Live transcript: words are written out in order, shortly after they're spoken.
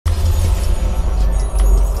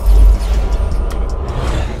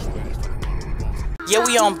Yeah,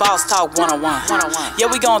 we on Boss Talk 101. Yeah,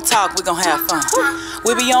 we gon' talk, we gon' have fun.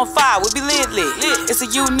 We be on fire, we be lit. It's a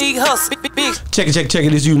unique hustle. Big. Check it.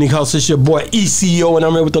 It's Unique Hustle. It's your boy ECO, and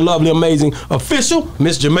I'm here with the lovely, amazing official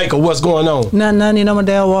Miss Jamaica. What's going on? None. You know what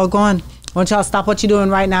they're all going. I want y'all to stop what you're doing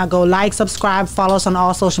right now. Go like, subscribe, follow us on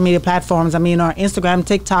all social media platforms. I mean, our Instagram,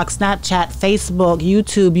 TikTok, Snapchat, Facebook,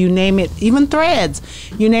 YouTube, you name it, even Threads.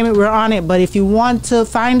 You name it, we're on it. But if you want to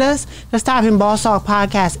find us, just type in Boss Talk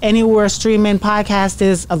Podcast. Anywhere streaming podcast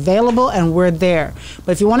is available, and we're there.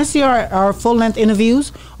 But if you want to see our full-length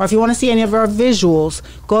interviews, or if you want to see any of our visuals,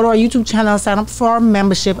 go to our YouTube channel, sign up for our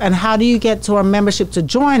membership. And how do you get to our membership to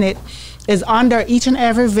join it? Is under each and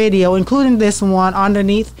every video, including this one.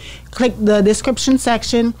 Underneath, click the description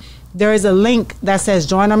section. There is a link that says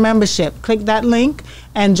join our membership. Click that link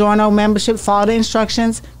and join our membership. Follow the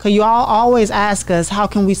instructions, because you all always ask us, how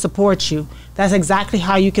can we support you? That's exactly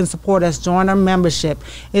how you can support us. Join our membership.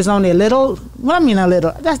 It's only a little, well, I mean a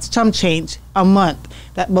little, that's chump change a month,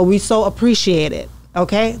 but we so appreciate it.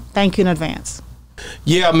 Okay, thank you in advance.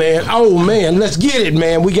 Yeah, man. Oh, man. Let's get it,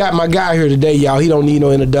 man. We got my guy here today, y'all. He don't need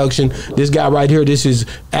no introduction. This guy right here, this is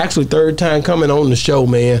actually third time coming on the show,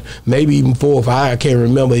 man. Maybe even 4 or 5. I can't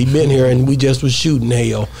remember. He been here, and we just was shooting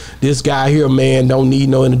hell. This guy here, man, don't need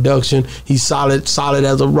no introduction. He's solid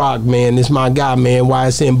as a rock, man. This my guy, man.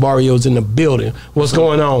 YSN Bario's in the building. What's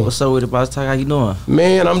going on? What's up with the Boss Talk? How you doing?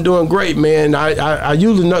 Man, I'm doing great, man. I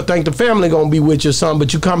usually not think the family gonna be with you or something,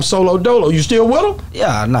 but you come solo dolo. You still with them?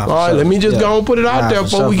 Yeah, nah. All right, let me just go and put it out there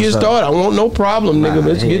before we get started. I want no problem, nigga.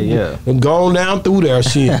 Let's get going down through there,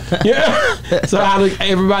 shit. Yeah. So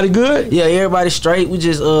everybody good? Yeah, everybody straight. We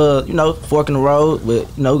just you know, forking the road, but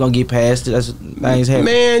you know, we're gonna get past it. That's things happen.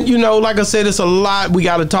 Man, you know, like I said, it's a lot we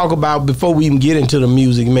got to talk about before we even get into the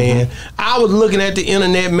music, man. I was looking at the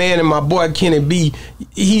internet, man, and my boy Kenny B,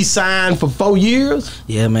 he signed for 4 years.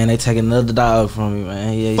 Yeah, man, they taking another dog from me,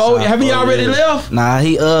 man. Yeah, have he already left? Nah,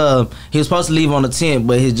 he was supposed to leave on the 10th,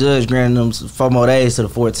 but his judge granted him 4 more days to the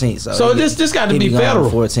 14th. So this got to be federal.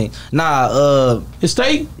 14th. Nah, it's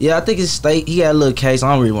state? Yeah, I think it's state. He had a little case.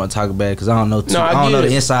 I don't really want to talk about it because I don't know. I don't know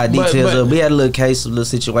the inside details of it. We had a little case, a little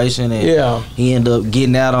situation, and he ended up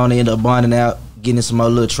getting out on it, ended up bonding out, getting in some more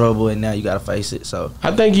little trouble, and now you got to face it. So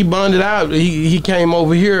I think he bonded out. He came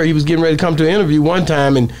over here. He was getting ready to come to an interview one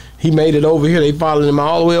time, and he made it over here. They followed him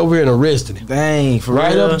all the way over here and arrested him. Dang, for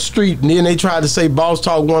right real? Up the street. And then they tried to say Boss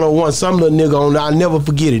Talk 101. Some little nigga on there, I'll never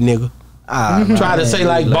forget it, nigga. Try to say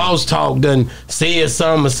like Boss Talk done said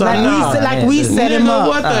something or something. Like we set him up.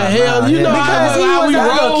 What the hell? You know how we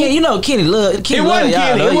roll. You know Kenny love. It wasn't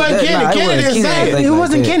Kenny. It wasn't Kenny. Kenny didn't say it. It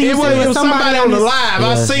wasn't Kenny. It was somebody on the live.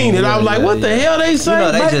 I seen it. I was like, what the hell they say? You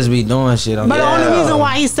know, they just be doing shit on. But the only reason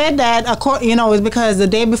why he said that, you know, is because the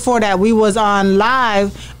day before that we was on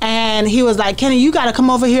live, and he was like, Kenny, you got to come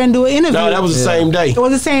over here and do an interview. No, that was the same day. It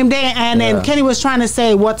was the same day, and then Kenny was trying to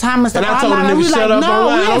say what time and stuff. And I told him to shut up.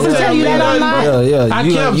 No, we didn't tell you that online. Yeah.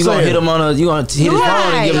 You gonna hit him on a, you gonna hit his phone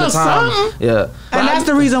and give him the time. Yeah. And that's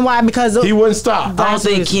the reason why, because he wouldn't stop. I don't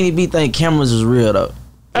think Kenny B think cameras is real though.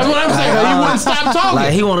 That's what I'm saying. He wouldn't stop talking.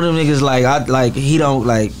 Like he one of them niggas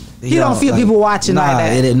he don't feel people watching like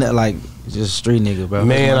that. It ain't like just street nigga, bro.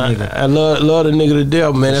 Man, I love the nigga to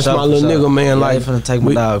death, man. That's my little nigga, man. Like finna take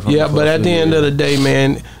my dog from but at the end of the day,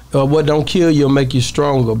 man, what don't kill you will make you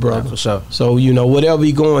stronger, brother. For sure. So, you know, whatever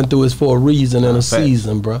he going through is for a reason and a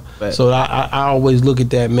season, bro. So I always look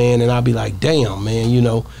at that, man, and I be like, damn, man, you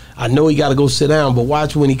know, I know he got to go sit down, but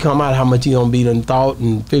watch when he come out how much he gonna be done thought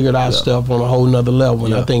and figured out stuff on a whole nother level.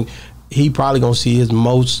 And I think he probably gonna see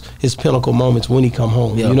his pinnacle moments when he come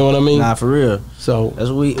home. You know what I mean? Nah, for real. So that's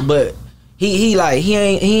but he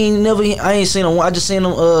ain't never. I ain't seen him. I just seen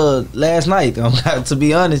him last night. To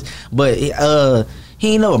be honest, but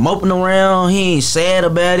he ain't never moping around. He ain't sad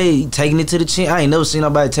about it. He taking it to the chin. I ain't never seen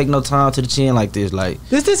nobody take no time to the chin like this. Like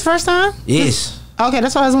this first time? Yes. Okay,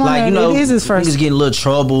 that's what I was wondering. Like, you know, it is his first. He's getting a little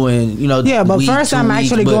trouble, and you know. Yeah, but first time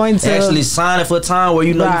actually going to actually signing for a time where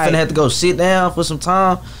you know you finna have to go sit down for some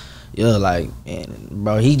time. Yeah, like, and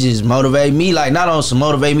bro, he just motivate me. Like, not on some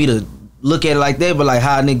motivate me to look at it like that, but like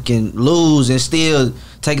how a nigga can lose and still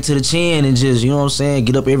take it to the chin and just, you know what I'm saying,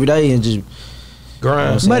 get up every day and just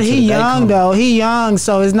grind. But he young though. He young,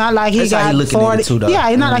 so it's not like he got 40. Yeah,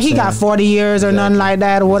 it's not like he got 40 years or nothing like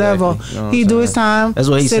that or whatever. He do his time. That's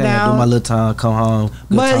what he said. Down. Do my little time, come home.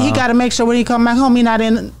 But he got to make sure when he come back home, he not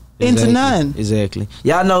into none. Exactly.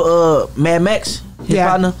 Y'all know Mad Max, his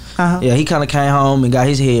partner? Yeah, he kind of came home and got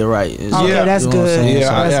his head right. Okay, that's good.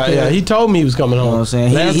 Yeah. He told me he was coming home. You know what I'm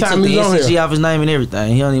saying? Last he time took the on NCG here. off his name and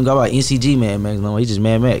everything. He don't even go by NCG Mad Max no more. He just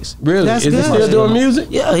Mad Max. Really? That's Is he good. still doing music?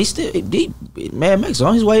 Yeah, he Mad Max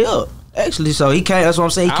on his way up. Actually, so he came. That's what I'm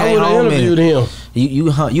saying. He I came would have home interviewed him. You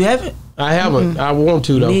haven't? I haven't. I want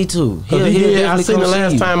to though. You need to. I seen the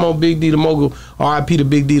last time on Big D the Mogul. R.I.P. to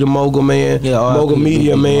Big D the Mogul, man. Yeah, Mogul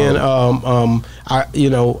Media, man. I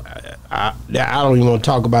don't even want to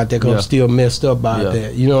talk about that because I'm still messed up by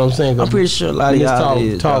that. You know what I'm saying? I'm pretty sure a lot of y'all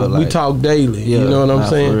we talk daily. You know what I'm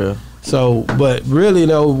saying? For real. So, but really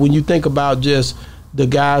though, when you think about just the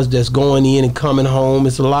guys that's going in and coming home,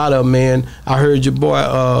 it's a lot of them, man. I heard your boy,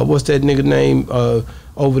 what's that nigga name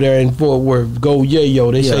over there in Fort Worth, Go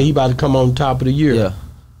Yayo. They say he about to come on top of the year. Yeah.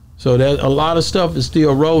 So that a lot of stuff is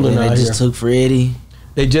still rolling out here. They just took Freddie.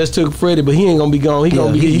 They just took Freddie, but he ain't gonna be gone. He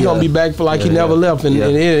gonna be back for he never left, and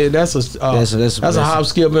that's a hop,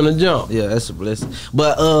 skip, and a jump. Yeah, that's a blessing.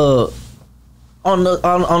 But on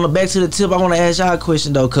the back to the tip, I want to ask y'all a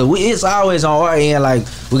question though, cause it's always on our end. Like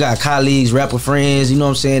we got colleagues, rapper friends, you know what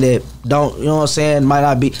I'm saying, that don't, you know what I'm saying, might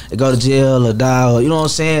not be, they go to jail or die, or, you know what I'm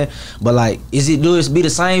saying. But like, do it be the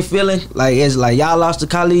same feeling? Like it's like y'all lost a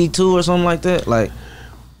colleague too or something like that? Like,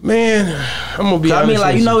 man, I'm gonna be honest. I mean,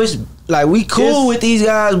 like, you know, it's like we cool with these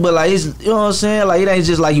guys, but like it's, you know what I'm saying, like it ain't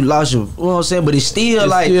just like you lost your, you know what I'm saying, but it's still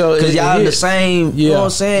like, cause y'all in the same, you know what I'm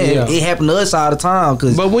saying. It happened to us all the time.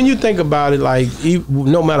 But when you think about it, like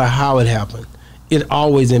no matter how it happened, it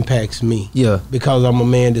always impacts me. Yeah, because I'm a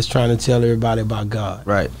man that's trying to tell everybody about God.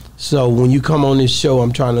 Right. So when you come on this show,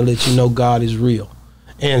 I'm trying to let you know God is real.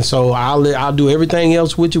 And so I'll do everything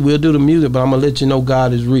else with you. We'll do the music, but I'm gonna let you know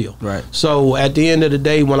God is real. Right. So at the end of the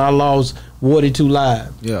day, when I lost 42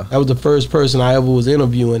 Live, that was the first person I ever was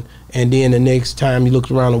interviewing. And then the next time you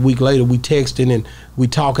look around a week later, we texting and we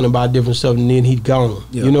talking about different stuff, and then he'd gone.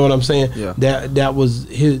 Yeah. You know what I'm saying? Yeah. That was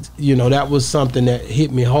his. You know, that was something that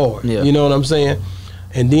hit me hard. Yeah. You know what I'm saying?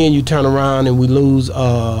 And then you turn around and we lose.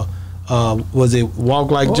 Was it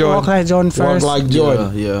Walk Like Jordan? Walk Like Jordan first. Walk Like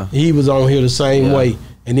Jordan. Yeah. He was on here the same way.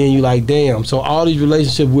 And then you like, damn. So all these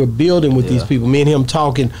relationships we're building with these people. Me and him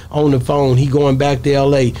talking on the phone. He going back to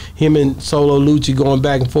L.A. Him and Solo Lucci going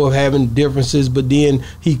back and forth having differences. But then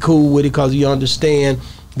he cool with it because he understand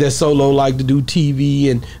that Solo like to do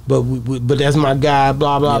TV. But that's my guy,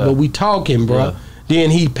 blah, blah. But we talking, bro. Yeah.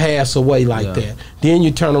 Then he passed away like that. Then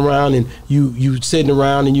you turn around and you sitting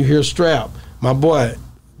around and you hear Strap. My boy,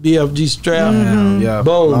 BFG Strap. Mm-hmm.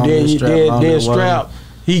 Boom. Then Strap.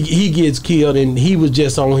 He gets killed, and he was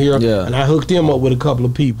just on here, and I hooked him up with a couple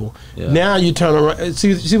of people. Now you turn around,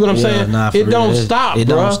 see what I'm saying? It don't stop, bro.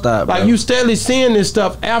 Don't stop, like, you steadily seeing this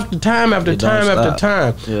stuff after time after time after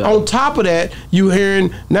time. On top of that, you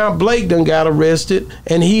hearing now Blake done got arrested,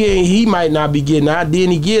 and he might not be getting out. Then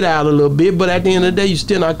he get out a little bit, but at the end of the day, you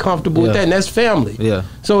still not comfortable with that, and that's family.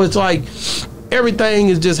 So it's like, everything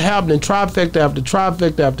is just happening, trifecta after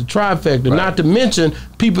trifecta after trifecta. Right. Not to mention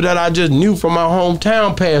people that I just knew from my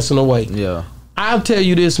hometown passing away. Yeah, I'll tell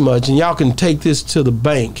you this much, and y'all can take this to the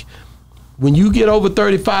bank. When you get over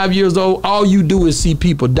 35 years old, all you do is see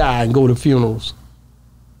people die and go to funerals.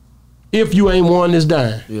 If you ain't one that's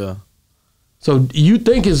dying. Yeah. So you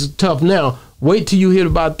think it's tough now. Wait till you hit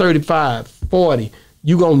about 35, 40.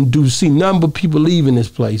 You gonna see nothing but people leaving this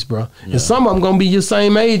place, bro. Yeah. And some of them gonna be your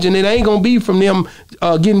same age, and it ain't gonna be from them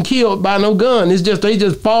getting killed by no gun. It's just they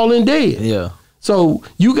just falling dead. Yeah. So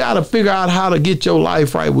you gotta figure out how to get your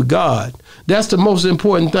life right with God. That's the most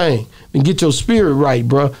important thing. And get your spirit right,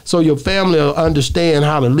 bro. So your family will understand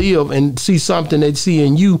how to live and see something they see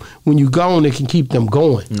in you when you gone that can keep them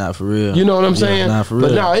going. Not for real. You know what I'm saying? Not for real.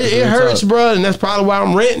 But no, it hurts, bro, and that's probably why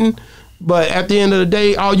I'm renting. But at the end of the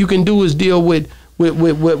day, all you can do is deal with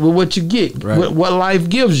what you get, what life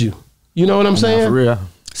gives you. You know what I'm saying? For real.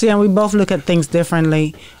 See, and we both look at things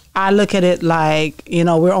differently. I look at it like, you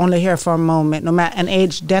know, we're only here for a moment. No matter an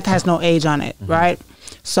age, death has no age on it, right?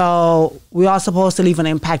 So we are supposed to leave an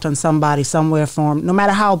impact on somebody somewhere from, no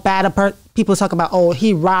matter how bad people talk about, oh,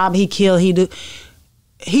 he robbed, he killed,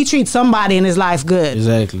 he treats somebody in his life good.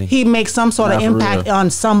 Exactly. He makes some sort of impact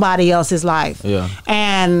on somebody else's life. Yeah.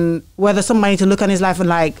 And whether somebody to look on his life and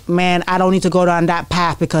like, man, I don't need to go down that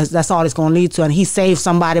path because that's all it's going to lead to. And he saved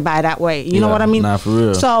somebody by that way. You know what I mean? Not for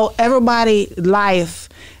real. So everybody's life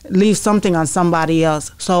leaves something on somebody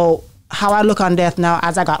else. So how I look on death now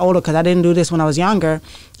as I got older, because I didn't do this when I was younger,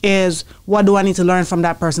 is what do I need to learn from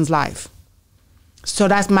that person's life? So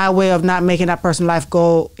that's my way of not making that person's life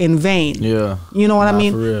go in vain. Yeah. You know what I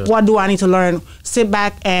mean? What do I need to learn? Sit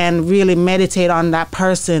back and really meditate on that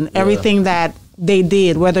person, everything that they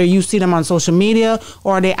did, whether you see them on social media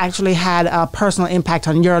or they actually had a personal impact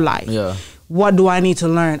on your life. Yeah. What do I need to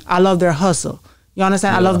learn? I love their hustle. You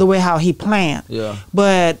understand? I love the way how he planned. Yeah.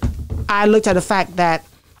 But I looked at the fact that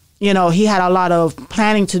you know, he had a lot of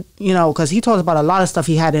planning to, you know, because he told us about a lot of stuff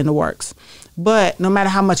he had in the works. But no matter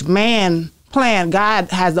how much man plan, God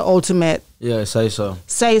has the ultimate. Yeah, say so.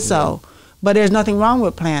 Say so. Yeah. But there's nothing wrong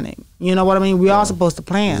with planning. You know what I mean? We all supposed to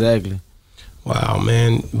plan. Exactly. Wow,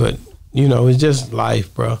 man. But, you know, it's just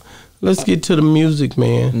life, bro. Let's get to the music,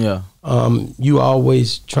 man. Yeah. You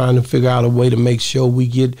always trying to figure out a way to make sure we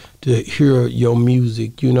get to hear your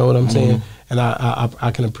music. You know what I'm saying? And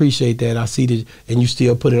I can appreciate that. I see that, and you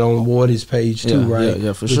still put it on Wardy's page too, right?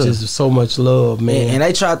 Yeah, for sure. Which is so much love, man. And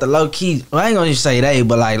they tried to low key. Well, I ain't gonna just say they,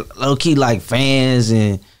 but like low key, like fans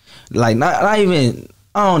and like not even.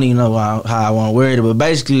 I don't even know how I want to word it, but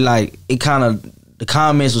basically, like it kind of the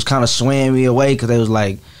comments was kind of swaying me away because they was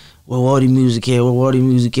like, "Well, Wardy music here, well, Wardy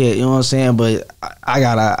music here," you know what I'm saying? But I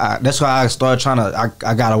gotta. That's why I started trying to.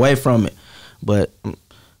 I got away from it, but.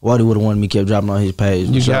 Wardy would have wanted me keep dropping on his page.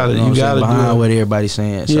 You gotta behind what everybody's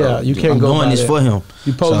saying. So yeah, you can't go. I'm doing this for him.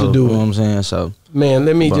 You supposed to do it. You know what I'm saying? So man,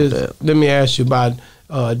 let me ask you about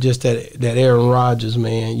just that Aaron Rodgers,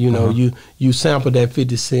 man. You know, you sampled that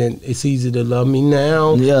 50 Cent. It's easy to love me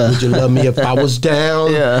now. Yeah. Would you love me if I was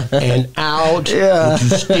down and out? Yeah. Would you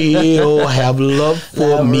still have love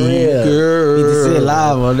for me, girl? 50 Cent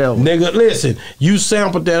live on that one. Nigga, listen, you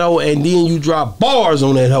sampled that hoe and then you drop bars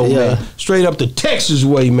on that hoe, man. Straight up the Texas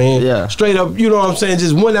way, man. Yeah. Straight up, you know what I'm saying?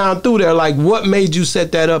 Just went down through there. Like, what made you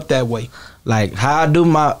set that up that way? Like how I do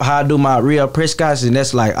my real Prescott's, and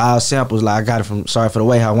that's like all samples. Like I got it from Sorry for the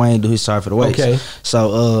Way. How Wayne do his Sorry for the Way. Okay.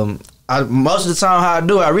 So most of the time how I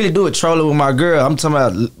do it, I really do it trolling with my girl. I'm talking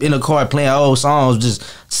about in the car playing old songs, just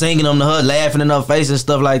singing them to her, laughing in her face and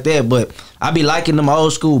stuff like that. But I be liking them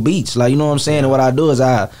old school beats, like you know what I'm saying. And what I do is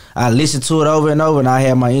I listen to it over and over, and I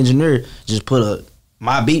have my engineer just put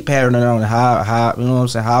my beat pattern on how you know what I'm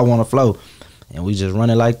saying, how I want to flow, and we just run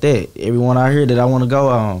it like that. Everyone out here that I want to go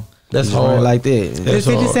on. That's hard like that. Did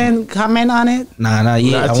 50 Cent comment on it? Nah, not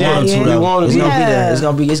yet. I want to though. It's gonna be there.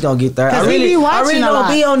 It's gonna get there. I really don't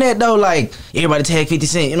be on that though. Like everybody tag 50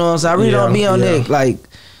 Cent. You know what I'm saying? I really don't be on that. Like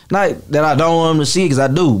not that I don't want him to see because I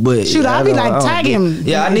do. But shoot, I be like tag him.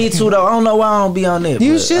 Yeah, I need to though. I don't know why I don't be on that.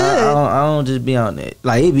 You should. I don't just be on that.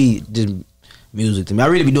 Like it be just music to me. I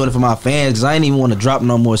really be doing it for my fans because I ain't even want to drop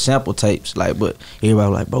no more sample tapes. Like, but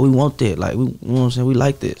everybody like, bro, we want that. Like, we, you know what I'm saying? We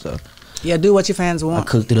like that. So. Yeah, do what your fans want. I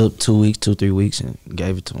cooked it up 2-3 weeks and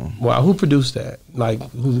gave it to them. Wow, who produced that? Like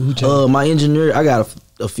who my engineer, I got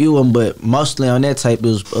a few of them, but mostly on that tape it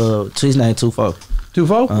was his name 2-4.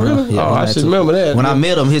 2-4? Really? Yeah, I should remember that. When I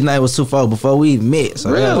met him, his name was 2-4 before we even met.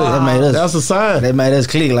 So really? That made us. That's a sign. That made us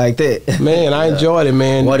click like that. Man, I enjoyed it,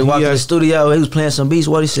 man. When he walked in the studio, he was playing some beats.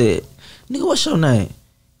 What he said, nigga, what's your name?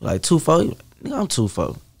 Like 2-4? Nigga, I'm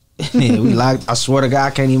 2-4. We locked. I swear to God,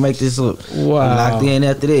 I can't even make this up. Wow. We locked in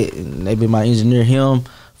after that, and they been my engineer. Him,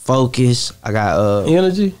 Focus. I got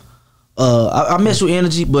Energy. I mess with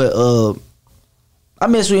Energy, but I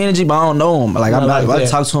don't know him. Like I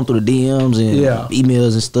talk to him through the DMs and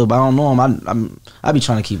emails and stuff. But I don't know him. I be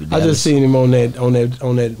trying to keep it down. I just seen him on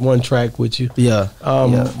that one track with you. Yeah.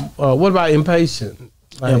 What about Impatient?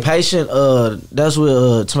 Like, Impatient. That's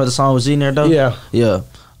what some of the song was in there though. Yeah. Yeah.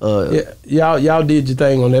 Y'all did your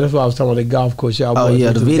thing on that. That's why I was talking about the golf course. Y'all. Oh yeah,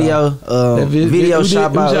 the video. Video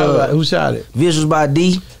shot by who shot it? Visuals by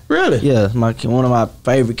D. Really? Yeah, one of my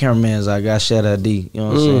favorite cameramans. I got shout out D. You know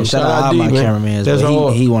what I'm saying? Shout out all my cameramans. That's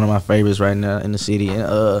but he one of my favorites right now in the city.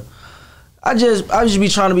 And I just be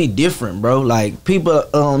trying to be different, bro. Like people,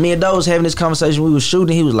 me and Doe was having this conversation. We was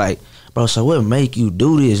shooting. He was like, bro, so what make you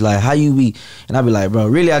do this? Like how you be? And I be like, bro,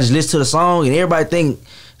 really? I just listen to the song and everybody think.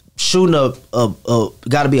 Shooting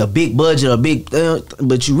got to be a big budget,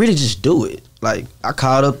 but you really just do it. Like I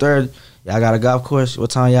called up there, y'all got a golf course.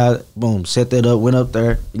 What time y'all? Boom, set that up. Went up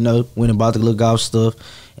there, went and bought the little golf stuff,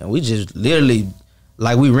 and we just literally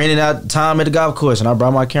like we rented out time at the golf course. And I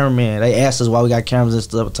brought my cameraman. They asked us why we got cameras and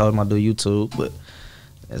stuff. I told them I do YouTube, but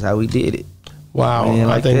that's how we did it. Wow,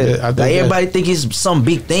 I think everybody think it's some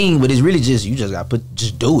big thing, but it's really just you just got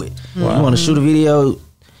just do it. Wow. You want to shoot a video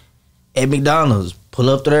at McDonald's. Pull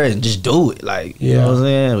up there and just do it. Like, you know what I'm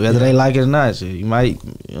saying? Whether they like it or not, so you might,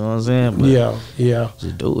 you know what I'm saying? But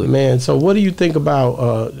just do it. Man, so what do you think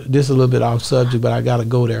about, this a little bit off subject, but I got to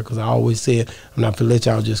go there because I always said I'm not going to let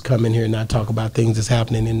y'all just come in here and not talk about things that's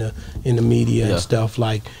happening in the media and stuff.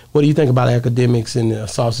 Like, what do you think about academics and the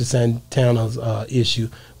Saucy Santana's issue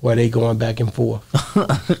where they going back and forth?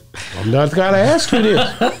 I'm not going to ask you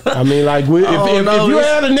this. I mean, like, if you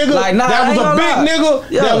had a nigga like, that was a big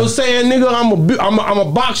nigga that was saying, nigga, I'm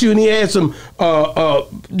a box you, and he had some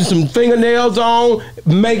fingernails on,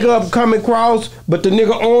 makeup coming across, but the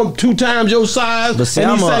nigga arm 2 times your size,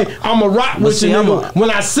 and he say, I'm a rock with you, nigga. When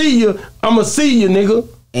I see you, I'ma see you, nigga.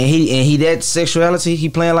 And he that sexuality, he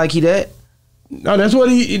playing like he that? No, that's what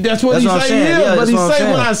he say. Yeah, but he say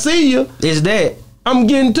when I see you, it's that. I'm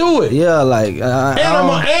getting to it. Yeah, like and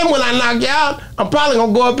when I knock you out, I'm probably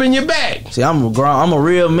gonna go up in your back. See, I'm a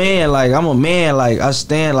real man. Like I'm a man. Like I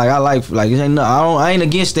stand. Like I like. Like it ain't I ain't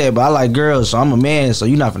against that, but I like girls, so I'm a man. So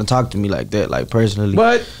you're not gonna talk to me like that, like personally.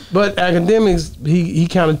 But academics, he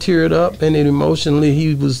kind of teared up, and then emotionally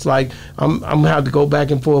he was like, I'm gonna have to go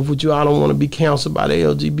back and forth with you. I don't want to be counseled by the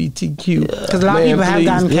LGBTQ. Because a lot of people have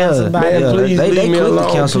gotten counseled by it. Please leave me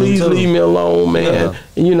alone. Please leave me alone, man. Yeah.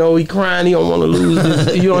 And, you know, he crying. He don't want to lose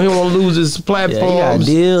his. He don't want to lose his platform. Yeah, he got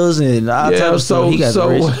deals and all type of stuff. He got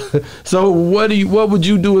so what would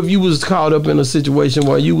you do if you was caught up in a situation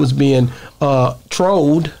where you was being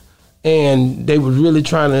trolled and they was really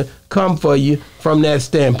trying to come for you from that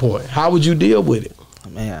standpoint? How would you deal with it?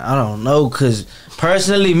 Man, I don't know, cause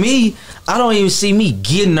personally, me, I don't even see me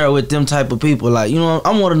getting there with them type of people. Like, you know,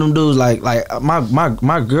 I'm one of them dudes. Like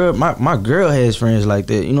my girl has friends like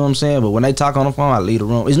that. You know what I'm saying? But when they talk on the phone, I leave the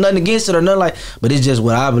room. It's nothing against it or nothing like, but it's just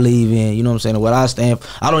what I believe in. You know what I'm saying? And what I stand for.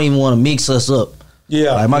 I don't even want to mix us up.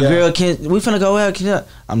 Yeah, like my girl can't. We finna go out.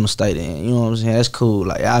 I'm gonna stay there. You know what I'm saying? That's cool.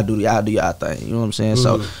 Like y'all do y'all thing. You know what I'm saying?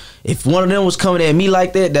 So if one of them was coming at me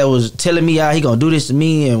like that was telling me he gonna do this to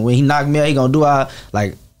me, and when he knock me out, he gonna do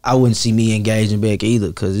like. I wouldn't see me engaging back either,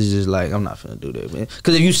 because it's just like, I'm not finna do that, man.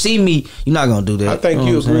 Because if you see me, you're not gonna do that. I think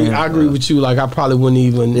you agree. I agree with you. Like, I probably wouldn't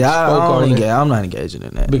even I'm not engaging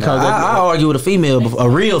in that. Because I argue with a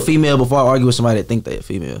real female, before I argue with somebody that think they're a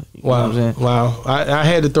female. You know what I'm saying? Wow. I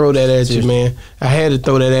had to throw that at you, man. I had to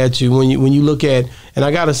throw that at you. When you look at, and I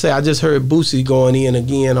gotta say, I just heard Boosie going in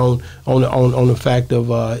again on the fact of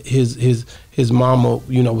his mama,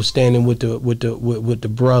 you know, was standing with the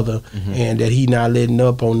brother, and that he not letting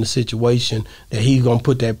up on the situation, that he's gonna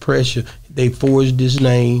put that pressure. They forged his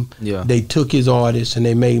name, they took his artist, and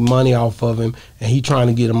they made money off of him, and he trying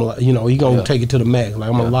to get him, you know, he gonna take it to the max. Like,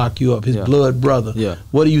 I'm gonna lock you up. His blood brother. Yeah.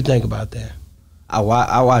 What do you think about that? I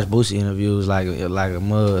watch Boosie interviews like a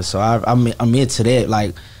mud, so I'm into that.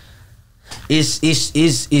 Like,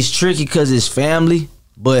 it's tricky because it's family,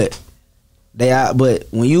 but. But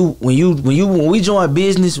when we join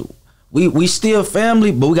business, we still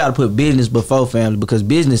family, but we gotta put business before family, because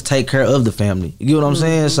business take care of the family. You get what I'm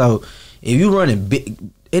saying? So if you running big,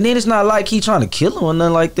 and then it's not like he trying to kill him or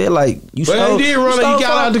nothing like that. Like he did run. He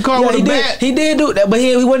got out the car with a bat. He did do that, but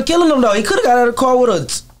he wasn't killing him though. He could have got out of the car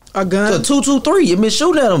with a gun, a 223, and been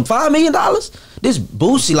shooting at him. $5 million. This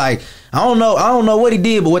Boosie, like, I don't know what he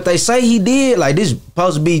did, but what they say he did, like, this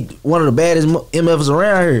supposed to be one of the baddest MFs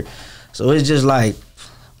around here. So it's just like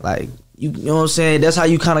you know what I'm saying? That's how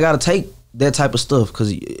you kind of got to take that type of stuff,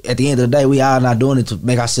 because at the end of the day, we all not doing it to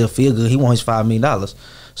make ourselves feel good. He wants his $5 million.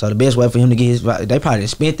 So the best way for him to get his, they probably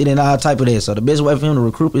spent it and all type of that. So the best way for him to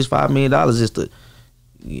recoup his $5 million is to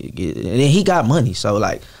get, and then he got money. So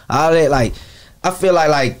like all that, like I feel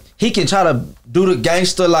like he can try to do the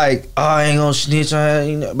gangster, like, oh, I ain't gonna snitch,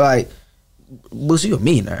 you know, but like, Boosie, you a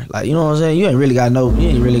millionaire. Like, you know what I'm saying? You ain't really got no.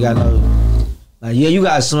 Like, yeah, you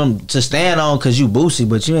got something to stand on because you Boosie,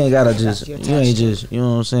 but you ain't gotta just, you ain't just, you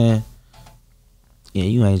know what I'm saying? Yeah,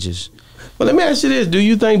 you ain't just. Well, let me ask you this: do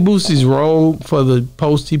you think Boosie's wrong for the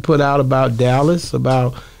post he put out about Dallas?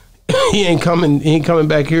 About he ain't coming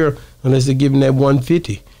back here unless they give him that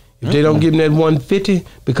 150. If they don't give him that 150,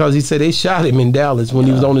 because he said they shot him in Dallas when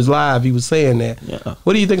he was on his live, he was saying that. Yeah.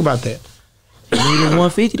 What do you think about that? He needed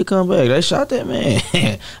 150 to come back. They shot that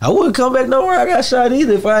man. I wouldn't come back nowhere I got shot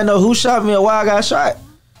either if I didn't know who shot me or why I got shot.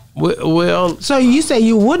 Well, so you say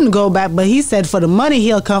you wouldn't go back, but he said for the money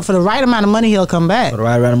he'll come, for the right amount of money he'll come back. For the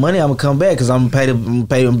right amount of money, I'm gonna come back because I'm gonna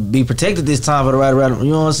pay to be protected this time for the right amount.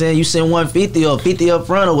 You know what I'm saying? You send 150 or 50 up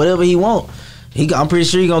front or whatever he want. I'm pretty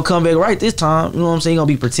sure he gonna come back right this time. You know what I'm saying? He gonna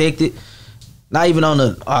be protected. Not even on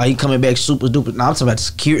the he coming back super duper. No, I'm talking about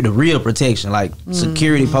security, the real protection, like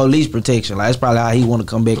security, police protection. Like that's probably how he want to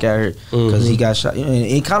come back out here because he got shot. You know, and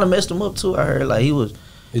it kind of messed him up too. I heard like he was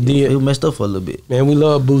messed up for a little bit. Man, we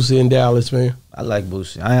love Boosie in Dallas, man. I like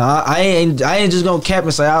Boosie. I ain't just gonna cap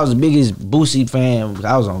and say I was the biggest Boosie fan.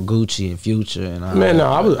 I was on Gucci and Future and all. Man,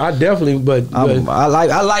 no, I definitely, but I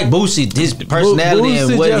like Boosie, his personality Boosie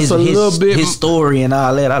and what his story and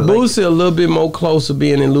all that. I like Boosie a little bit more closer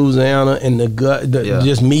being in Louisiana and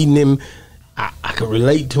just meeting him. I can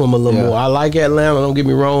relate to him a little more. I like Atlanta, don't get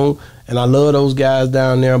me wrong, and I love those guys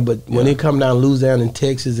down there. But when they come down to Louisiana and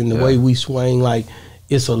Texas and the way we swing, like.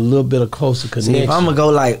 It's a little bit of closer connection. See, if I'm gonna go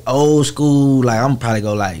like old school, like I'm probably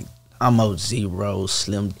go like I'm a zero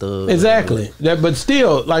Slim Thug. Exactly. That, but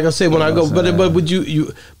still, like I said, when I go, but would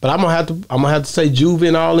you? But I'm gonna have to say Juvie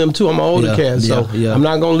and all them too. I'm an older cat, so I'm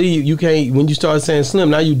not gonna leave. You can't when you start saying Slim.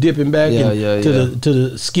 Now you dipping back to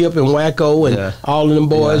the Skip and Wacko and all of them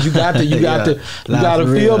boys. You got to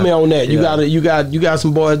feel me on that. You got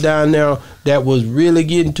some boys down there that was really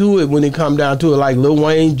getting to it when it come down to it, like Lil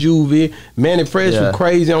Wayne, Juvie, Manny Fresh was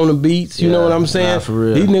crazy on the beats. You know what I'm saying? For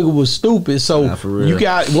real. These niggas was stupid. So you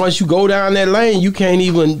got once you go down that lane, you can't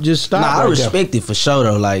even just stop. I respect it for sure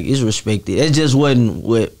though. Like it's respected. It just wasn't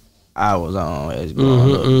what I was on as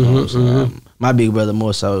growing up. My big brother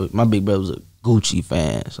more so. My big brother was a Gucci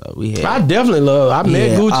fan, so we had. I definitely love. I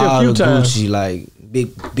met Gucci a few times. Gucci, like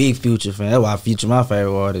big Future fan. That's why Future my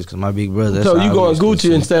favorite artist because my big brother. So you going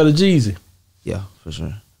Gucci instead of Jeezy? Yeah, for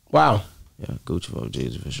sure. Wow. Yeah, Gucci for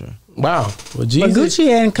Jeezy for sure. Wow. Well, Jeezy, but Gucci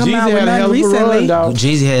hadn't come out with nothing recently.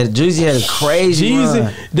 Jeezy had a crazy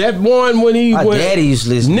run. That one when he my went, daddy used to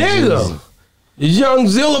listen to Jeezy. Young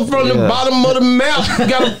Zilla from the bottom of the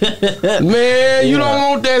map. Man, you don't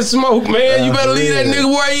want that smoke, man. You better leave that nigga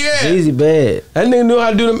where he at. Jeezy bad. That nigga knew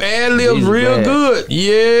how to do them ad libs real good.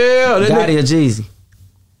 Yeah. Gotti or Jeezy?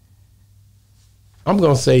 I'm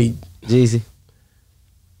gonna say Jeezy.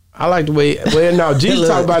 I like the way. Well, no, Jeezy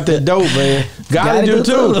talk about that dope, man. Gotta do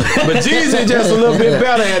too. But Jeezy just a little bit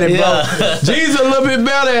better at it, bro. Jeezy a little bit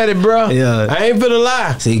better at it, bro. Yeah. I ain't finna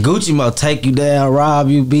lie. See, Gucci might take you down, rob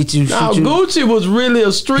you, beat you, shoot you. Gucci was really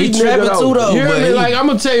a street nigga too, though. You hear me? Like, I'm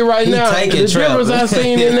gonna tell you right now, the difference I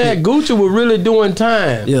seen in that, Gucci was really doing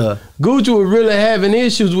time. Yeah. Gucci was really having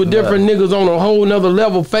issues with different niggas on a whole nother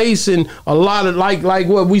level, facing a lot of like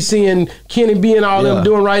what we seeing Kenny B and all them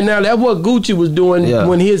doing right now. That's what Gucci was doing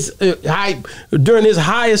when his hype during his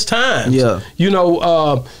highest times. Yeah, you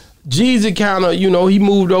know, Jeezy kind of, you know, he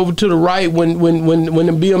moved over to the right when the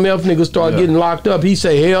BMF niggas started getting locked up. He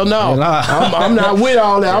say, hell no, I'm not with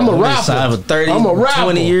all that. I'm a rapper. For 30, I'm a rapper.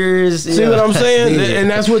 20 years. See what I'm saying? And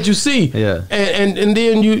that's what you see. Yeah. And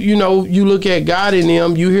then you know, you look at God in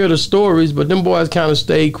them, you hear the stories, but them boys kind of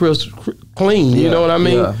stayed clean. You know what I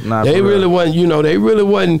mean? Yeah. They really wasn't, you know,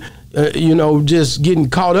 you know, just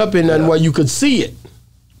getting caught up in nothing where you could see it.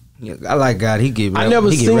 Yeah, I like God. I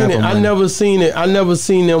never seen it. I never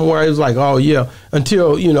seen them where it was like, oh yeah.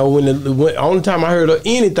 Until, you know, when only time I heard of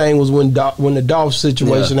anything was when the Dolph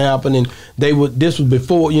situation happened, and this was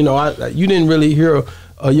before, you know, you didn't really hear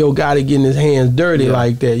Yo Gotti getting his hands dirty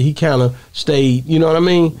like that. He kind of stayed, you know what I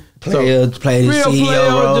mean? Played his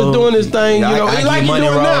CEO role. Just doing his thing, you know, like he doing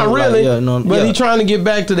now, really. But he trying to get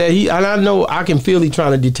back to that. And I know I can feel he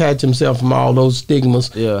trying to detach himself from all those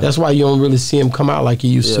stigmas. Yeah. That's why you don't really see him come out like he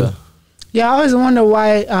used to. Yeah, I always wonder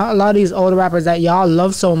why a lot of these older rappers that y'all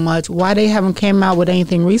love so much, why they haven't came out with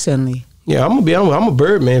anything recently. Yeah, I'm a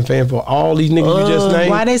Birdman fan for all these niggas you just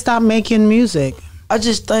named. Why they stop making music? I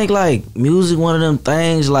just think like music one of them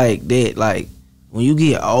things like that, like when you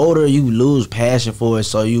get older, you lose passion for it.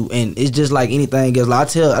 So and it's just like anything else.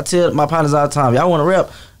 Like I tell my partners all the time, y'all want to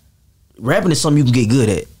rap. Rapping is something you can get good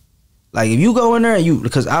at. Like if you go in there and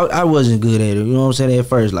because I wasn't good at it, you know what I'm saying, at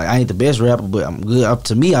first. Like I ain't the best rapper, but I'm good. Up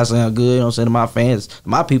to me, I sound good. You know what I'm saying, to my fans, to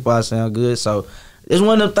my people, I sound good. So it's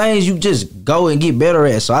one of them things you just go and get better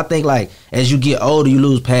at. So I think like as you get older, you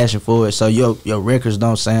lose passion for it. So your records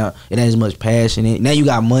don't sound, it ain't as much passion in it. Now you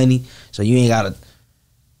got money, so you ain't gotta.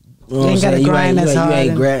 You know you ain't got to grind as hard.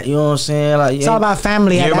 You know what I'm saying? Like it's all about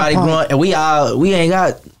family. Everybody growing, and we ain't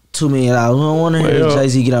got $2 million. I don't want to hear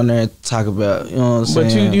Jay-Z get on there and talk about. You know what I'm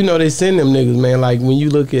saying? But you know they send them niggas, man. Like when you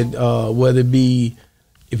look at whether it be,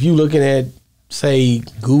 if you looking at say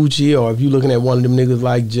Gucci, or if you looking at one of them niggas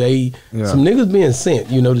like Jay, some niggas being sent.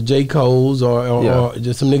 You know, the J. Cole's or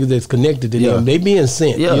just some niggas that's connected to them. They being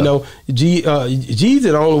sent. You know, G's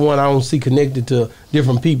the only one I don't see connected to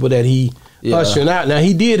different people that he. Ushering out. Now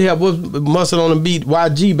he did help with Muscle on the Beat,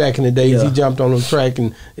 YG back in the days. He jumped on the track,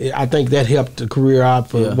 and I think that helped the career out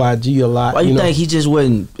for YG a lot. Why you think he just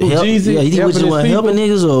wasn't helping? He just wasn't helping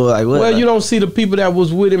niggas, or like what? Well, you don't see the people that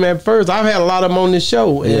was with him at first. I've had a lot of them on this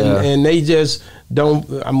show, and they just don't.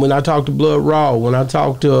 When I talk to Blood Raw, when I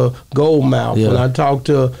talk to Goldmouth, when I talk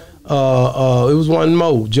to it was one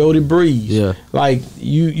more, Jody Breeze. Like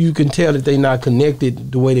you can tell that they not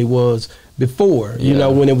connected the way they was before, you know,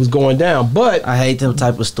 when it was going down. But I hate them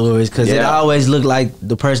type of stories because it always looked like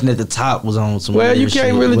the person at the top was on some. Well, you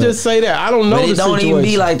can't really just say that. I don't know. But it don't even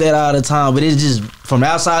be like that all the time. But it's just from the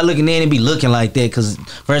outside looking in, it be looking like that because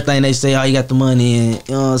first thing they say, oh, you got the money, and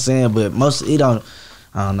you know what I'm saying. But most it don't.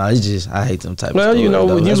 I don't know. It's just I hate them type of stories. You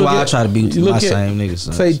know, that's why I try to be with my same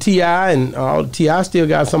niggas. Say T.I. and T.I. still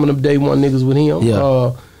got some of them day one niggas with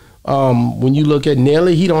him. when you look at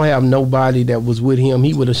Nelly, he don't have nobody that was with him.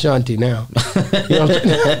 He with Ashanti now. You know what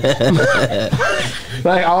I'm saying?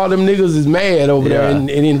 Like all them niggas is mad over there and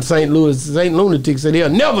in St. Louis. St. Lunatics said they'll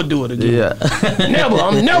never do it again. Yeah. Never.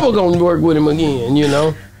 I'm never gonna work with him again, you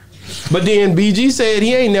know. But then BG said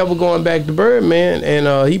he ain't never going back to Birdman,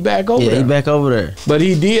 and he back over there. Yeah, he back over there. But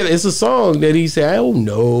he did. It's a song that he said, "Oh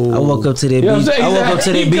no." I woke up to that. I woke up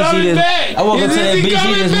to that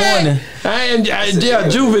BG this morning. Yeah,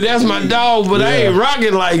 Juvie, that's my dog, but I ain't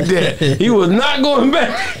rocking like that. He was not going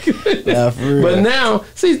back. Nah, for real. But now,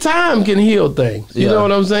 see, time can heal things. You know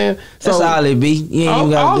what I'm saying? That's all it be. You ain't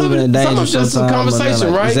even got to do it in danger. Some just a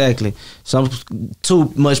conversation, right? Exactly. Some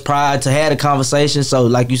too much pride to have a conversation. So,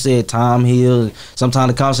 like you said, time heals.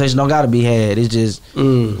 Sometimes the conversation don't got to be had. It's just,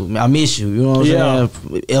 I miss you. You know what I'm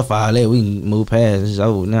saying? If all that, we can move past. It's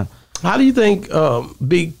over now. How do you think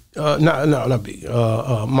Big? Not Big.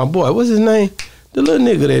 My boy, what's his name? The little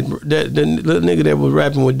nigga that was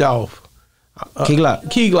rapping with Dolph. Key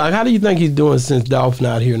Glock. How do you think he's doing since Dolph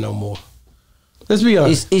not here no more? Let's be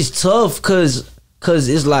honest. It's tough cause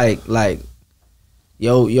it's like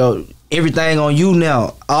yo everything on you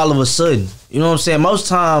now all of a sudden. You know what I'm saying? Most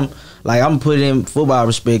time, like I'm putting in football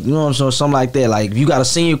respect. You know what I'm saying? Something like that. Like if you got a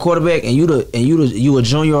senior quarterback and you a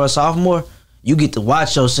junior or a sophomore, you get to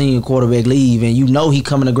watch your senior quarterback leave, and you know he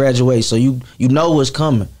coming to graduate, so you know what's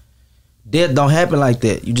coming. That don't happen like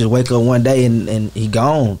that. You just wake up one day and he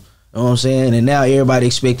gone. You know what I'm saying? And now everybody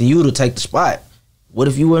expecting you to take the spot. What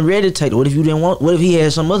if you weren't ready to take it? What if you didn't want? What if he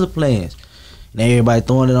had some other plans? Now everybody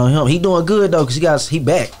throwing it on him. He doing good though, cause he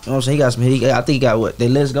back. You know what I'm saying? I think he got what? That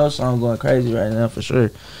Let's Go song going crazy right now for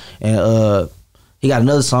sure. And he got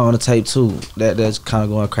another song on the tape too that's kind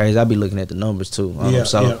of going crazy. I be looking at the numbers too.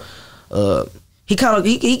 He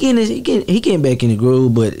getting back in the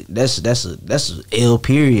groove, but that's a L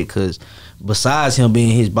period, cause besides him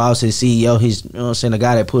being his boss, his CEO, his, you know what I'm saying, the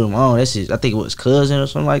guy that put him on, that's his, I think it was cousin or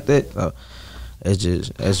something like that. That's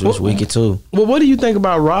just wicked too. Well, what do you think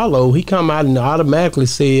about Rollo? He come out and automatically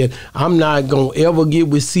said, "I'm not gonna ever get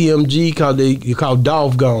with CMG cause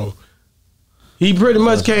Dolph gone." He pretty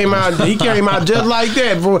much came out. He came out just like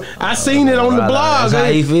that. I seen it on the blog.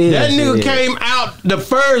 That nigga came out the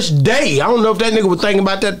first day. I don't know if that nigga was thinking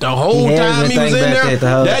about that the whole time he was in there.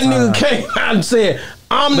 That nigga came out and said,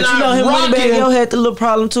 "I'm not rocking." But you know, him Moneybagg Yo had the little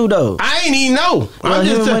problem too, though. I ain't even know. I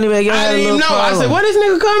didn't even know. Problem. I said, "Where this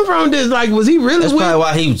nigga come from?" This like, was he really? That's probably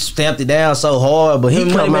why he stamped it down so hard. But him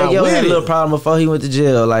Moneybagg Yo had a little problem before he went to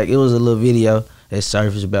jail. Like it was a little video that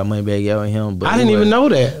surfaced about Moneybagg Yo and him. But I didn't even know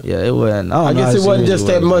that. Yeah, it wasn't. I guess it wasn't just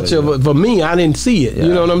that much of it for me. I didn't see it. Yeah,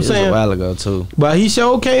 you know what I'm saying? It was a while ago too. But he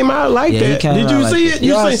sure came out like that. Did you see it?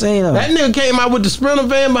 You seen him? That nigga came out with the Sprinter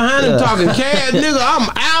van behind him talking cash. Nigga, I'm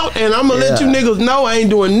out and I'm gonna let you niggas know I ain't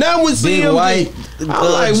doing nothing with Big CMG. White. I'm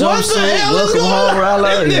like, what the hell is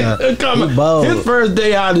going on? His first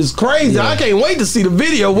day out is crazy. I can't wait to see the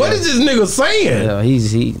video. What is this nigga saying? Yeah,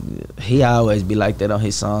 he always be like that on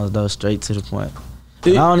his songs though, straight to the point. I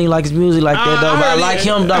don't even like his music like that though, but I like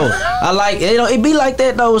him though. I like it. It be like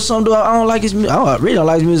that though with some dude. I don't like his music. I really don't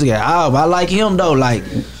like his music at all. But I like him though. Like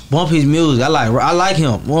bump his music. I like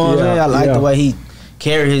him. You know what I'm saying? I like the way he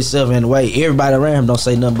carry himself and the way everybody around him don't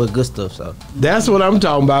say nothing but good stuff. So that's what I'm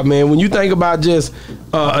talking about, man. When you think about just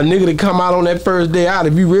a nigga that come out on that first day out,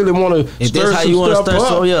 if you really want to stir some stuff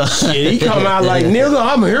up, shit, he come out like, nigga,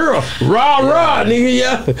 I'm here, rah, nigga,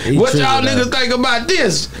 yeah. What y'all niggas think about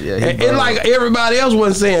this? Yeah, and like everybody else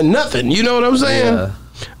wasn't saying nothing. You know what I'm saying? Yeah.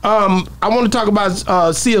 I want to talk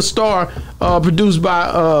about See a Star, produced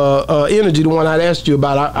by Energy, the one I asked you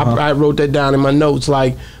about. I wrote that down in my notes.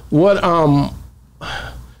 Like, what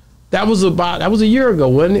that was a year ago,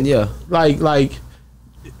 wasn't it? Yeah. Like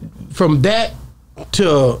from that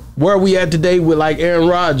to where we at today with like Aaron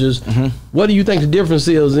Rodgers, what do you think the difference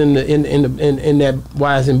is in that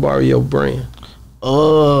YSN Bario brand?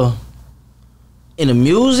 In the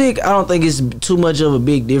music, I don't think it's too much of a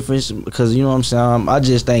big difference because you know what I'm saying. I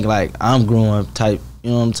just think like I'm growing type,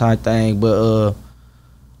 you know what I'm type thing. But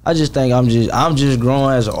I just think I'm just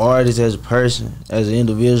growing as an artist, as a person, as an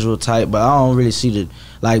individual type. But I don't really see the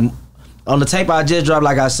like on the tape I just dropped.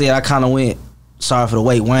 Like I said, I kind of went sorry for the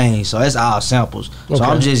wait Wayne, so that's all samples. Okay. So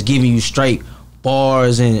I'm just giving you straight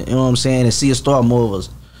bars and you know what I'm saying. And See a Star more of us,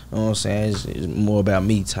 you know what I'm saying. It's more about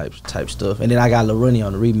me type stuff. And then I got Lil Runny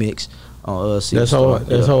on the remix. on That's hard.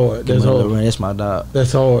 That's hard. That's hard. That's my dog.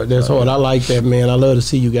 That's hard. That's hard. I like that, man. I love to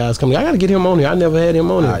see you guys coming. I gotta get him on here. I never had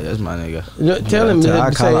him on here. That's my nigga. Tell him.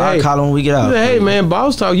 I call him when we get out. Hey, man,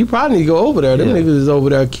 Boss Talk. You probably need to go over there. Them niggas is over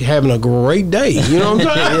there having a great day. You know what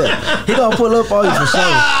I'm saying? Yeah. He gonna pull up on you for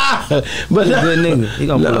sure. But he's a good nigga. He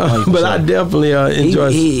gonna pull up on you for but sure. I definitely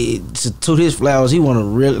enjoy. He to his flowers. He wanna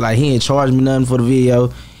really like. He ain't charge me nothing for the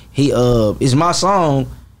video. He it's my song.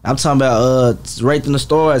 I'm talking about right in the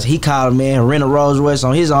stars. He called, man, rent a Rolls Royce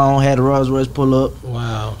on his own, had a Rolls Royce pull up.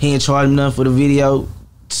 Wow. He ain't charged me nothing for the video.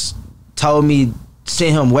 Told me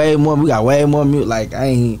send him way more. We got way more music. Like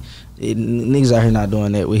niggas out here not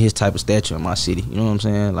doing that with his type of stature in my city. You know what I'm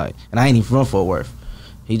saying? Like, and I ain't even from Fort Worth.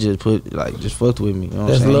 He just just fucked with me. You know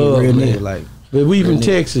what I'm saying? Love, real man. nigga, like. But we from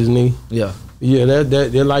Texas, nigga. Yeah. Yeah,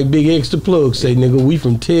 that they're like big extra plug. Say, nigga, we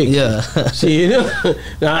from Texas. Yeah. See,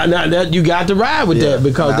 now that you got to ride with that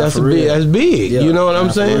because that's big. Yeah. You know what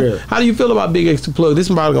I'm saying? How do you feel about big extra plug? This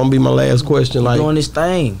is probably gonna be my last question. Like, doing this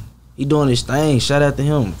thing. He doing this thing. Shout out to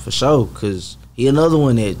him for sure, cause he another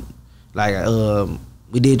one that, like,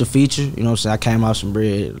 we did the feature. You know what I'm saying? I came out some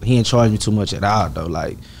bread. He ain't charged me too much at all though.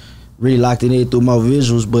 Like, really locked it in through more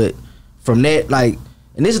visuals. But from that, like,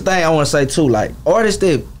 and this is the thing I want to say too. Like, artists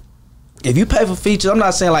that, if you pay for features, I'm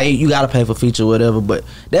not saying like you gotta pay for feature or whatever, but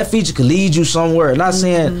that feature could lead you somewhere. I'm not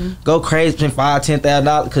saying go crazy, spend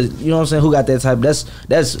 $5,000-$10,000, because you know what I'm saying. Who got that type?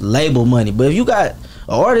 That's label money. But if you got an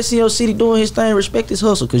artist in your city doing his thing, respect his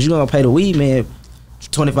hustle, because you gonna pay the weed man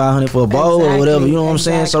 $2,500 for a bowl or whatever. You know what I'm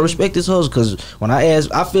saying? So respect his hustle, because when I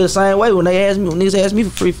feel the same way when they ask me, when niggas ask me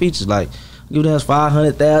for free features, like give them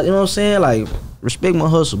 $500,000. You know what I'm saying? Like, respect my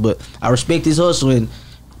hustle, but I respect his hustle, and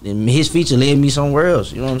his feature led me somewhere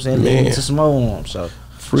else. You know what I'm saying? Led me to some more on him. So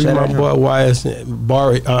free my boy YSN.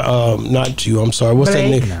 Bario, not you. I'm sorry. What's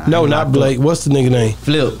Blake? that nigga? No, not Blake. What's the nigga name?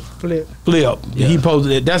 Flip. Yeah. He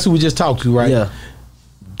posted it. That's who we just talked to, right? Yeah.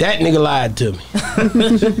 That nigga lied to me.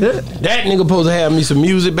 That nigga supposed to have me some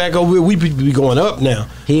music back over here. We be going up now.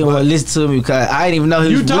 He didn't want to listen to me because I didn't even know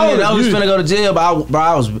he was really. I was finna go to jail, but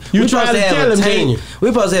I was. You tried to tell him, didn't you? We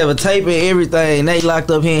supposed to have a tape and everything. They locked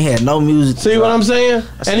up. He ain't had no music. See what I'm saying?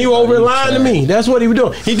 And he over here lying to me. That's what he was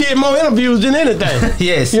doing. He did more interviews than anything.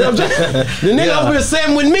 Yes. You know what I'm saying? The nigga over here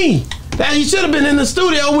sitting with me. That he should have been in the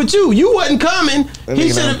studio with you. You wasn't coming.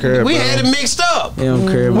 He should have. We had it mixed up. He don't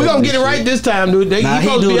care. We gonna get it right this time, dude. He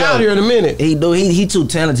supposed to be out here in a minute. He do. He too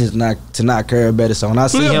talented to not care about it. So when I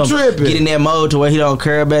see him get in that mode to where he don't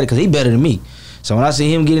care about it, because he better than me. So when I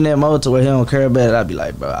see him get in that mode to where he don't care about it, I be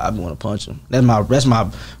like, bro, I want to punch him. That's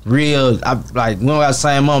my real. Like when we got the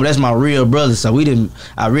same moment, that's my real brother. So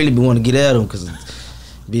I really be want to get at him because,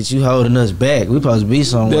 bitch, you holding us back. We supposed to be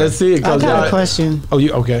somewhere. That's it. I got a question. Oh,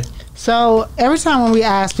 you okay? So every time when we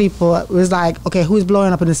ask people, it was like, okay, who's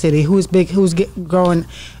blowing up in the city? Who's big? Who's growing?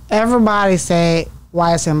 Everybody say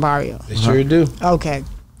YSN Bario. They sure do. Okay.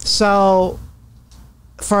 So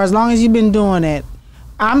for as long as you've been doing it,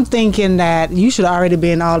 I'm thinking that you should already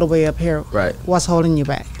been all the way up here. Right. What's holding you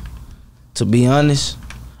back? To be honest,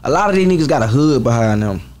 a lot of these niggas got a hood behind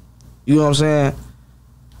them. You know what I'm saying?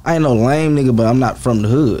 I ain't no lame nigga, but I'm not from the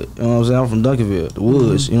hood. You know what I'm saying? I'm from Duncanville, the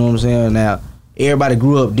woods. You know what I'm saying? Now, everybody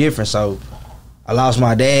grew up different, so I lost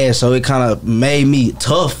my dad, so it kind of made me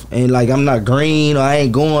tough, and like I'm not green, or I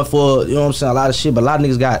ain't going for, you know what I'm saying, a lot of shit, but a lot of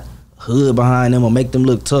niggas got hood behind them or make them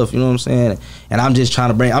look tough, you know what I'm saying, and I'm just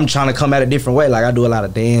trying to come at a different way. Like I do a lot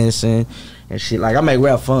of dancing and shit, like I make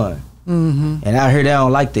rap fun, and out here they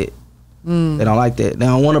don't like that. They don't like that. They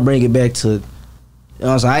don't want to bring it back to, you know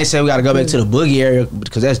what I'm saying. I ain't saying we got to go back to the boogie area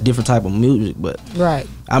because that's a different type of music, but right.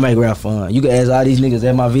 I make rap fun. You can ask all these niggas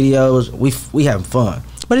at my videos. We having fun.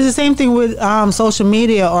 But it's the same thing with social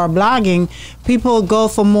media or blogging. People go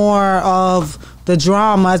for more of the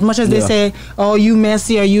drama. As much as they say, oh, you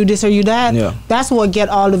messy or you this or you that, that's what get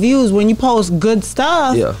all the views. When you post good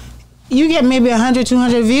stuff, you get maybe 100,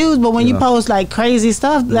 200 views. But when you post like crazy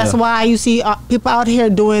stuff, that's why you see people out here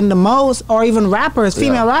doing the most, or even rappers,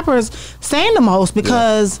 female rappers saying the most,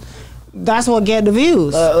 because that's what get the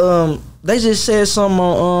views. They just said something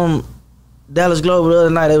on Dallas Global the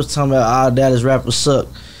other night. They was talking about all Dallas rappers suck.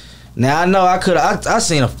 Now I know I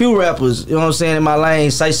seen a few rappers, you know what I'm saying, in my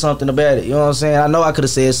lane say something about it. You know what I'm saying? I know I could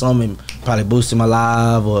have said something, probably boosting my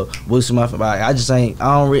live or boosting my. I just ain't.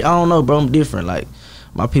 I don't know, bro. I'm different. Like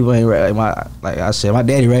my people ain't like I said. My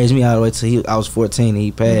daddy raised me all the way till I was 14 and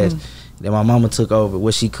he passed. Then my mama took over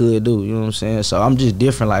what she could do. You know what I'm saying? So I'm just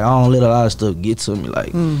different. Like I don't let a lot of stuff get to me.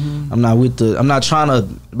 Like I'm not trying to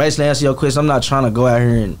basically answer your question. I'm not trying to go out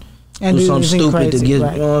here and do something stupid crazy, to get.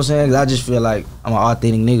 You know what I'm saying? 'Cause I just feel like I'm an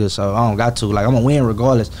authentic nigga, so I don't got to. Like I'm gonna win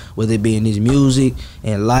regardless, whether it be in this music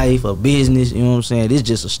and life or business. You know what I'm saying? It's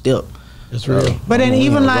just a step. That's real. But then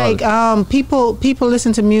even like people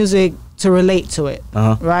listen to music to relate to it,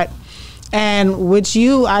 right? And with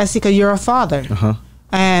you, I see, because you're a father.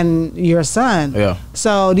 And your son. Yeah.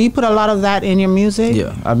 So do you put a lot of that in your music?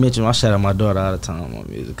 Yeah. I shout out my daughter all the time on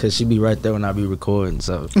music because she be right there when I be recording.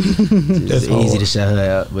 So it's easy to shout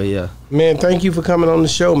her out. But yeah. Man, thank you for coming on the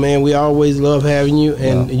show, man. We always love having you,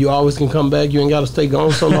 and you always can come back. You ain't got to stay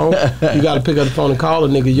gone so long. You got to pick up the phone and call a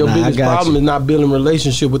nigga. Your biggest problem is not building a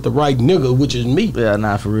relationship with the right nigga, which is me. Yeah,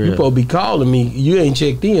 nah, for real. You supposed to be calling me. You ain't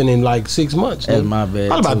checked in like 6 months. That's my bad.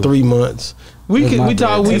 Probably about 3 months. We said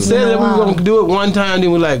that we were gonna do it one time,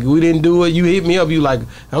 then we didn't do it. You hit me up, you like,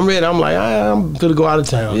 I'm ready. I'm like, I'm gonna go out of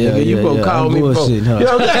town. Yeah, nigga. You gonna call me before. You know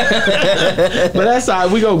what I'm saying? But that's all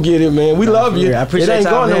right, we gonna get it, man. We love you. I appreciate it ain't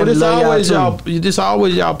going nowhere. This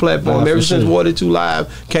always y'all platform. Ever since Water 2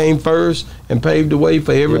 Live came first and paved the way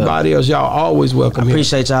for everybody else, y'all always welcome. I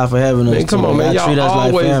appreciate y'all for having us. Man, come on, man. Y'all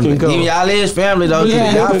always can come. Y'all is family though.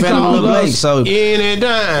 Y'all family look like so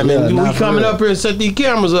anytime. And we coming up here and set these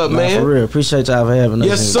cameras up, man. For real, appreciate y'all for having us.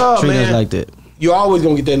 Yes, sir, treat man. us like that. You always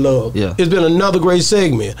gonna get that love. Yeah. It's been another great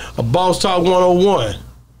segment. A Boss Talk 101.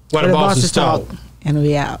 Where the bosses talk. And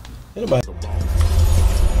we out. Anybody?